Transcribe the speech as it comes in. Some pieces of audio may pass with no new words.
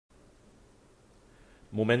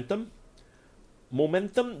Momentum.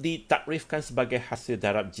 Momentum ditakrifkan sebagai hasil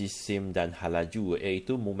darab jisim dan halaju,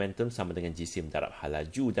 iaitu momentum sama dengan jisim darab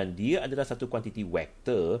halaju, dan dia adalah satu kuantiti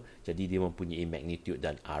vektor, jadi dia mempunyai magnitude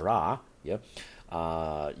dan arah. Ya.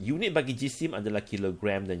 Unit bagi jisim adalah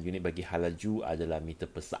kilogram dan unit bagi halaju adalah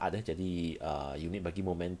meter per saat. Jadi unit bagi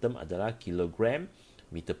momentum adalah kilogram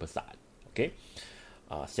meter per saat. Okay.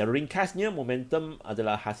 Secara ringkasnya, momentum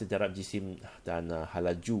adalah hasil darab jisim dan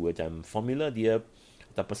halaju, dan formula dia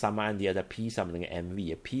atau persamaan dia ada P sama dengan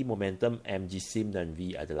mv. P momentum, M jisim dan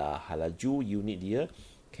V adalah halaju. Unit dia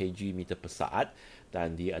kg meter per saat,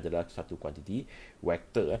 dan dia adalah satu kuantiti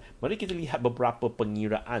vektor. Mari kita lihat beberapa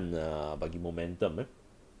pengiraan bagi momentum.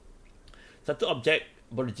 Satu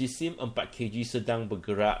objek berjisim 4 kg sedang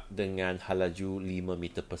bergerak dengan halaju 5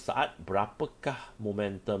 meter per saat. Berapakah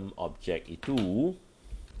momentum objek itu?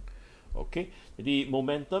 Okey, jadi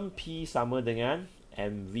momentum P sama dengan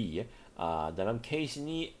mv. Dalam case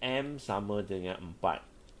ni M sama dengan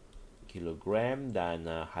 4 kilogram dan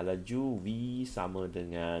halaju V sama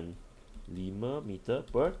dengan 5 meter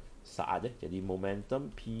per saat. Jadi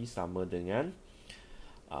momentum P sama dengan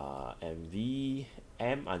mv.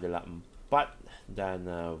 M adalah 4 dan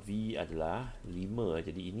V adalah 5.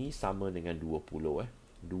 Jadi ini sama dengan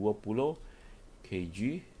 20 kg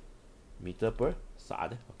meter per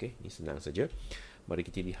saat. Okey, ini senang saja. Mari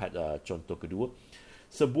kita lihat contoh kedua.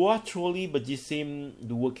 Sebuah troli berjisim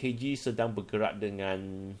 2 kg sedang bergerak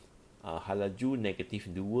dengan halaju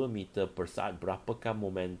negatif 2 meter per saat. Berapakah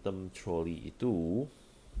momentum troli itu?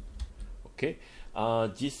 Okey,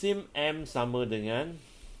 jisim M sama dengan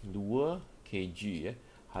 2 kg.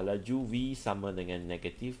 Halaju V sama dengan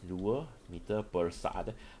negatif 2 meter per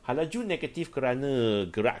saat. Halaju negatif kerana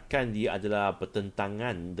gerakan dia adalah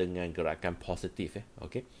bertentangan dengan gerakan positif.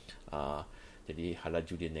 Okey. Jadi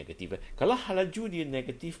halaju dia negatif. Kalau halaju dia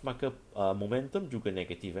negatif, maka momentum juga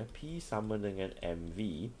negatif. P sama dengan mv.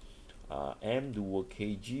 M 2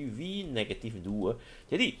 kg, V negatif 2.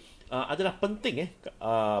 Jadi adalah penting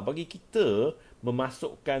bagi kita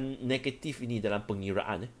memasukkan negatif ini dalam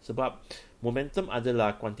pengiraan. Sebab momentum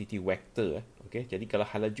adalah kuantiti vektor. Okay? Jadi kalau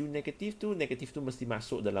halaju negatif tu mesti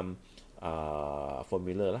masuk dalam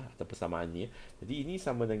formula lah, atau persamaan ni. Jadi ini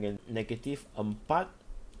sama dengan negatif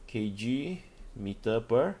 4 kg meter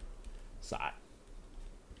per saat.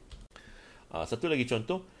 Satu lagi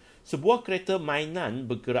contoh. Sebuah kereta mainan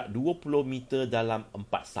bergerak 20 meter dalam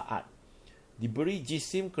 4 saat. Diberi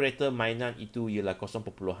jisim kereta mainan itu ialah 0.5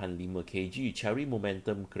 kg. Cari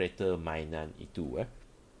momentum kereta mainan itu.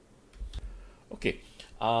 Okey.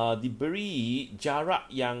 Diberi jarak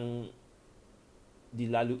yang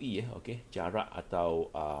dilalui. Okey. Jarak atau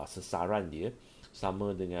sesaran dia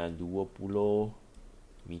sama dengan 20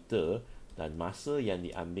 meter. Dan masa yang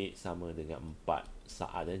diambil sama dengan 4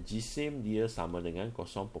 saat. Jisim dia sama dengan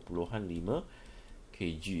 0.5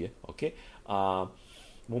 kg. Okey.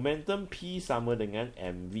 Momentum P sama dengan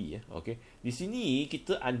mv. Okey. Di sini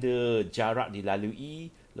kita ada jarak dilalui,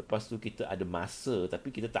 lepas tu kita ada masa,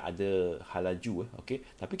 tapi kita tak ada halaju.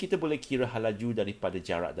 Okey. Tapi kita boleh kira halaju daripada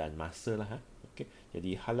jarak dan masa lah. Okey.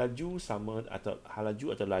 Jadi halaju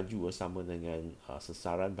atau laju sama dengan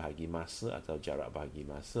sesaran bahagi masa atau jarak bahagi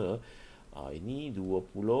masa. Ini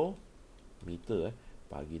 20 meter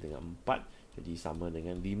bagi dengan 4, jadi sama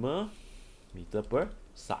dengan 5 meter per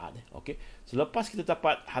saat. Okey. Selepas kita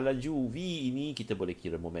dapat halaju V ini, kita boleh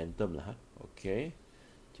kira momentum lah. Okey.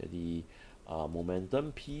 Jadi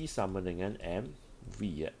momentum P sama dengan mv.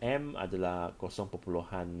 M adalah 0.5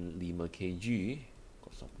 kg,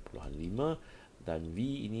 0.5, dan V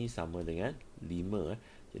ini sama dengan 5.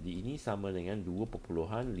 Jadi ini sama dengan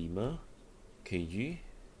 2.5 kg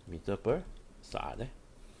meter per saat.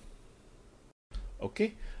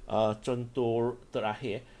 Okey, contoh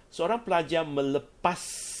terakhir. Seorang pelajar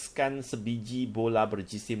melepaskan sebiji bola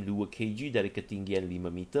berjisim 2 kg dari ketinggian 5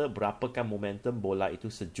 meter. Berapakah momentum bola itu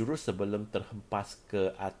sejurus sebelum terhempas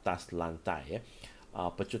ke atas lantai?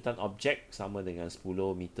 Pecutan objek sama dengan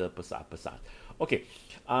 10 meter per saat. Okey,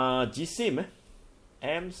 jisim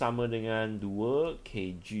M sama dengan 2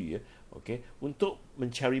 kg. Okey, untuk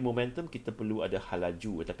mencari momentum kita perlu ada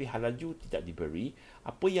halaju, tapi halaju tidak diberi.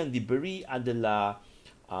 Apa yang diberi adalah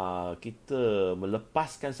kita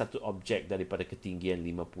melepaskan satu objek daripada ketinggian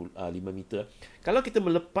 5 meter. Kalau kita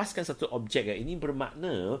melepaskan satu objek, ini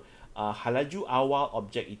bermakna halaju awal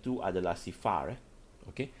objek itu adalah sifar.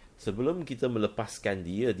 Okey, sebelum kita melepaskan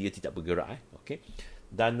dia tidak bergerak. Okey,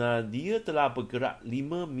 dan dia telah bergerak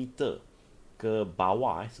 5 meter. ke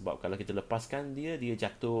bawah sebab kalau kita lepaskan dia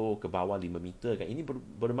jatuh ke bawah 5 meter kan. Ini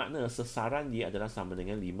bermakna sesaran dia adalah sama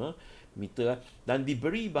dengan 5 meter dan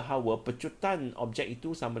diberi bahawa pecutan objek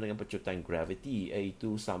itu sama dengan pecutan graviti,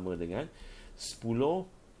 iaitu sama dengan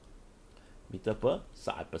 10 meter per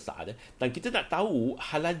saat. Dan kita nak tahu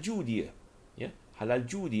halaju dia, ya.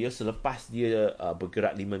 Halaju dia selepas dia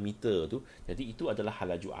bergerak 5 meter tu. Jadi itu adalah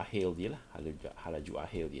halaju akhir dia lah, halaju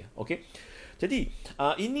akhir dia. Okey. Jadi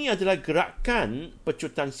ini adalah gerakan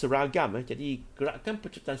pecutan seragam. Jadi gerakan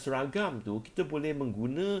pecutan seragam tu kita boleh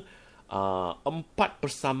mengguna 4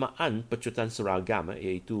 persamaan pecutan seragam,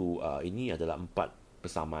 iaitu ini adalah 4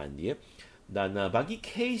 persamaan dia. Dan bagi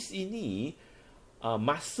kes ini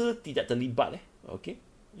masa tidak terlibat.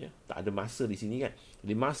 Okey. Ya, tak ada masa di sini kan.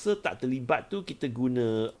 Jadi masa tak terlibat tu kita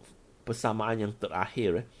guna persamaan yang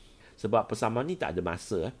terakhir sebab persamaan ni tak ada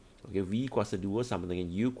masa. Okey, V kuasa 2 sama dengan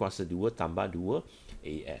U kuasa 2 tambah 2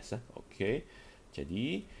 AS. Okey.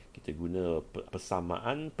 Jadi kita guna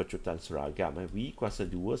persamaan pecutan seragam. V kuasa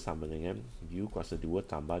 2 sama dengan U kuasa 2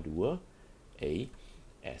 tambah 2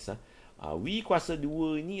 AS. V kuasa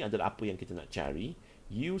 2 ini adalah apa yang kita nak cari.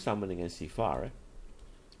 U sama dengan sifar.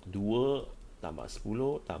 2 tambah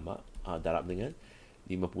 10 tambah darab dengan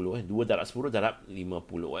 50. 2 darab 10 darab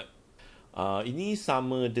 50. Ini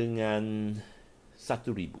sama dengan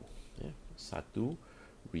 1,000.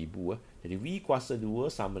 1,000. Jadi V kuasa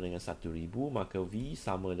 2 sama dengan 1,000, maka V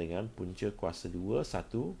sama dengan punca kuasa 2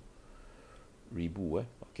 1,000.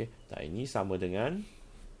 Okey. Dan ini sama dengan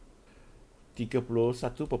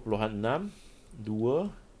 31.62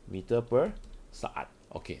 meter per saat.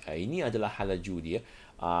 Okey, ini adalah halaju dia.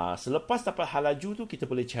 Selepas dapat halaju tu kita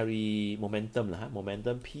boleh cari momentum lah.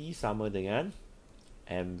 Momentum P sama dengan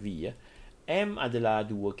mv ya. M adalah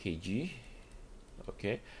 2 kg.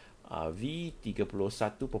 Okey. V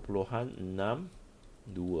 31.62.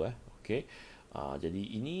 Okey. Jadi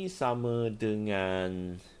ini sama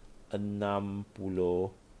dengan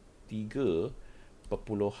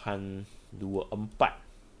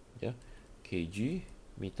 63.24 ya, kg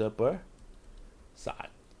meter per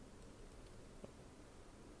saat.